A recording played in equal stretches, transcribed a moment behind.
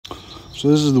So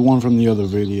this is the one from the other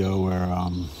video where,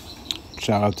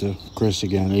 shout out to Chris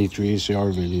again,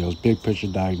 HVACR videos, big picture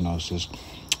diagnosis.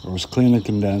 I was cleaning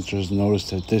condensers,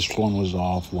 noticed that this one was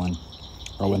off when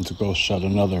I went to go shut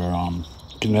another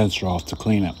condenser off to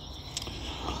clean it.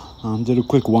 Did a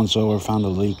quick once over, found a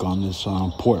leak on this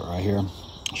port right here.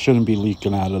 Shouldn't be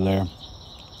leaking out of there.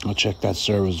 I checked that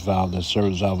service valve. The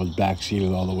service valve is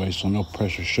backseated all the way, so no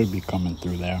pressure should be coming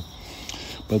through there.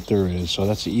 But there is, so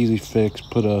that's an easy fix.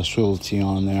 Put a swivel T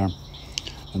on there,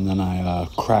 and then I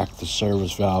cracked the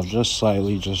service valve just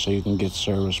slightly, just so you can get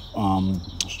service,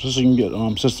 just so you can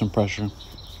get system pressure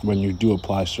when you do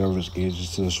apply service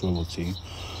gauges to the swivel T,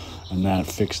 and that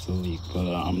fixed the leak. But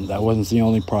that wasn't the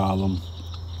only problem.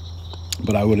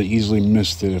 But I would have easily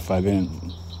missed it if I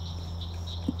didn't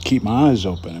keep my eyes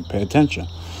open and pay attention.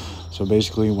 So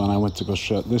basically, when I went to go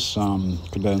shut this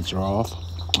condenser off,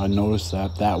 I noticed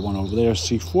that that one over there,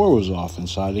 C4, was off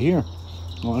inside of here.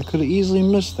 Well, I could have easily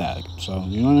missed that. So,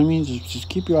 you know what I mean? Just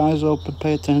keep your eyes open,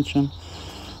 pay attention.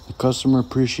 The customer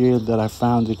appreciated that I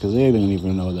found it because they didn't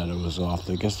even know that it was off.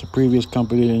 I guess the previous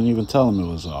company didn't even tell them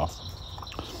it was off.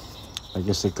 I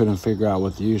guess they couldn't figure out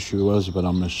what the issue was, but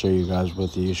I'm going to show you guys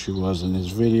what the issue was in this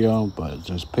video. But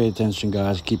just pay attention,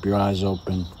 guys. Keep your eyes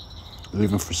open,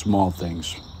 even for small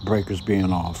things. Breakers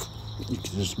being off. You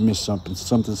could just miss something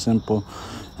simple,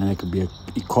 and it could be a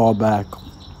callback,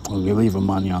 or you leave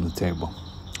money on the table.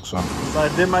 So I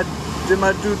did my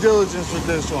due diligence with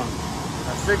this one.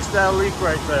 I fixed that leak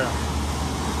right there.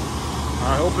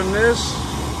 I opened this,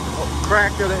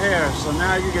 crack of the air. So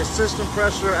now you get system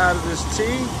pressure out of this T,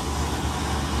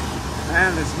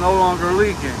 and it's no longer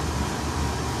leaking.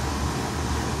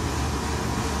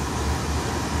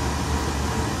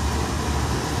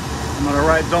 I'm gonna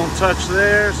write "don't touch"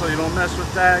 there, so you don't mess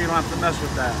with that. You don't have to mess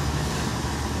with that.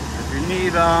 If you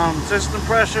need system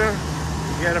pressure,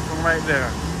 you get it from right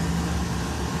there.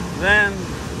 Then,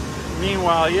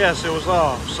 meanwhile, yes, it was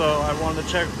off. So I wanted to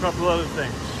check a couple other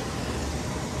things.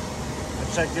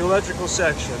 I checked the electrical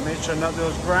section, made sure nothing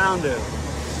was grounded.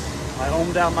 I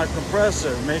ohmed out my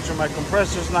compressor, made sure my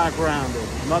compressor's not grounded.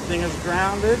 Nothing is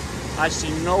grounded. I see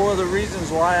no other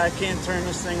reasons why I can't turn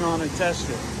this thing on and test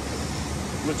it,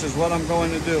 which is what I'm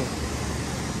going to do.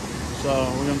 So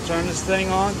we're going to turn this thing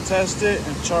on, test it,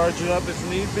 and charge it up if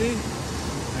need be,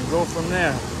 and go from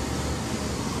there.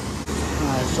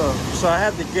 Alright, so I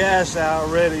had the gas out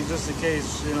ready just in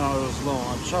case, you know, it was low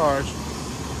on charge.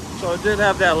 So it did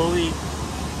have that leak,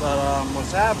 but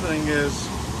what's happening is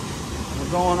we're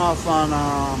going off on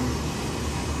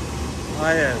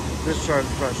discharge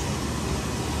pressure.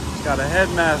 It's got a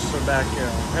headmaster back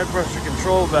here, head pressure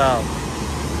control valve.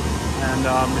 And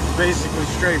it's basically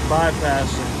straight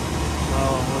bypassing. So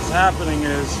what's happening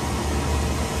is,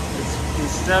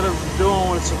 instead of doing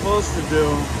what it's supposed to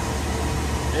do,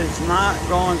 it's not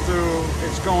going through,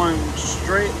 it's going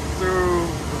straight through,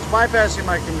 it's bypassing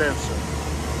my condenser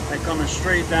and coming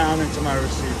straight down into my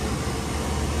receiver.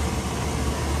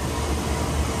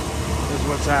 This is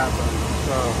what's happening.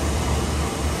 So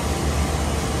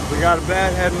we got a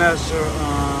bad headmaster.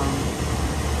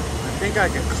 I think I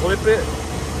can clip it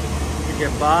to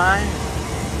get by.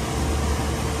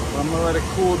 I'm gonna let it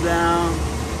cool down.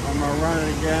 I'm gonna run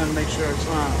it again, make sure it's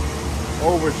not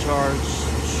overcharged.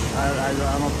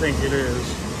 I don't think it is,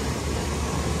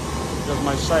 because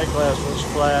my sight glass was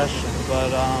flashing.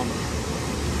 But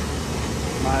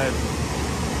my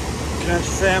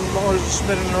condenser fan motors are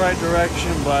spinning in the right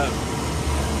direction, but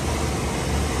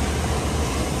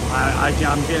I'm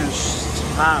getting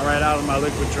hot right out of my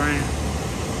liquid drain.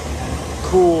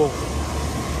 Cool.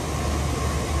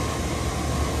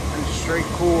 Straight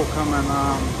cool coming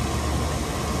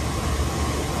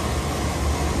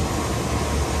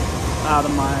out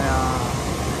of my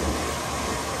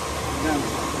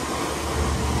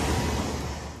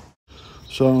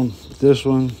So this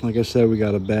one, like I said, we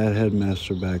got a bad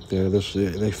headmaster back there.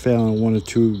 They fail in one or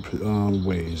two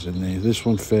ways, and this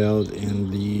one failed in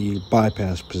the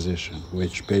bypass position,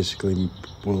 which basically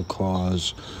will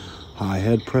cause high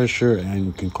head pressure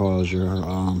and can cause your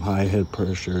high head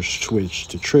pressure switch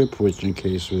to trip, which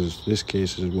this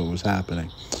case is what was happening.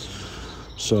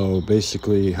 So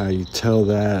basically how you tell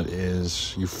that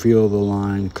is you feel the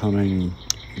line coming,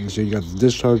 so you got the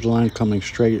discharge line coming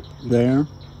straight there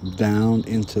down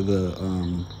into the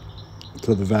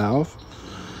to the valve,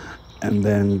 and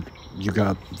then you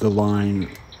got the line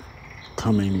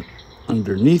coming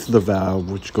underneath the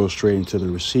valve, which goes straight into the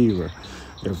receiver.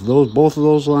 If both of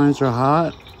those lines are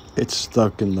hot, it's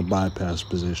stuck in the bypass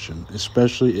position,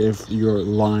 especially if your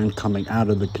line coming out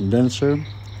of the condenser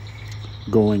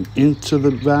going into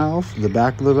the valve, the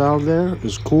back of the valve there,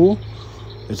 is cool.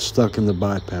 it's stuck in the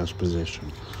bypass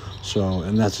position. So,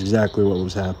 and that's exactly what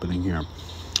was happening here.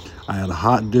 I had a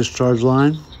hot discharge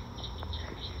line,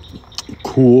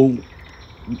 cool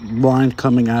line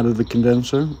coming out of the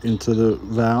condenser into the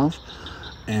valve,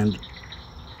 and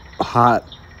hot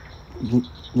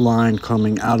line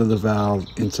coming out of the valve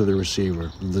into the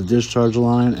receiver. The discharge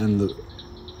line and the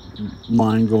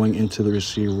line going into the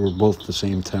receiver were both the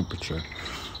same temperature,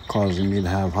 causing me to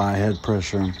have high head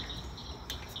pressure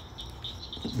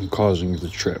and causing the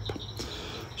trip.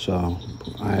 So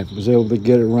I was able to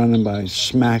get it running by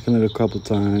smacking it a couple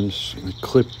times. I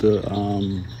clipped the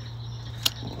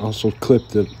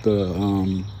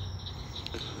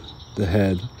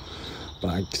head, but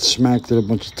I smacked it a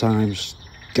bunch of times.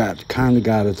 Got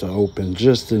it to open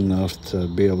just enough to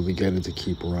be able to get it to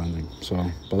keep running.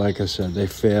 So, but like I said, they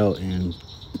fail in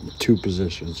two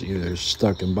positions: either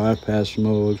stuck in bypass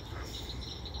mode,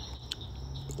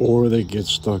 or they get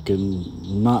stuck in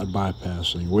not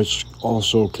bypassing, which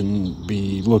also can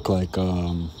look like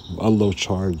a low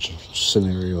charge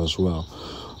scenario as well.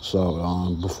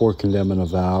 So before condemning a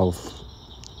valve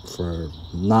for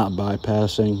not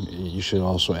bypassing, you should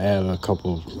also add a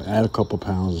couple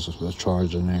pounds of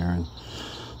charge in there and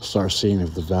start seeing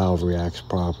if the valve reacts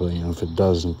properly. And if it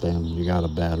doesn't, then you got a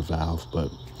bad valve.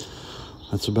 But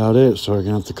that's about it. So we're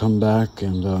gonna have to come back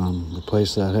and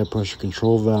replace that head pressure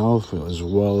control valve, as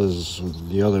well as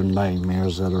the other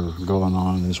nightmares that are going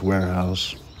on in this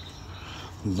warehouse,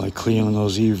 like cleaning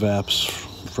those EVAPs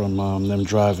from them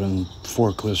driving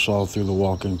forklifts all through the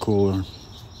walk-in cooler.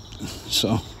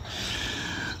 So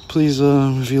please,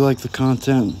 if you like the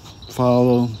content,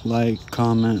 follow, like,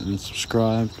 comment, and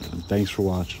subscribe. And thanks for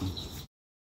watching.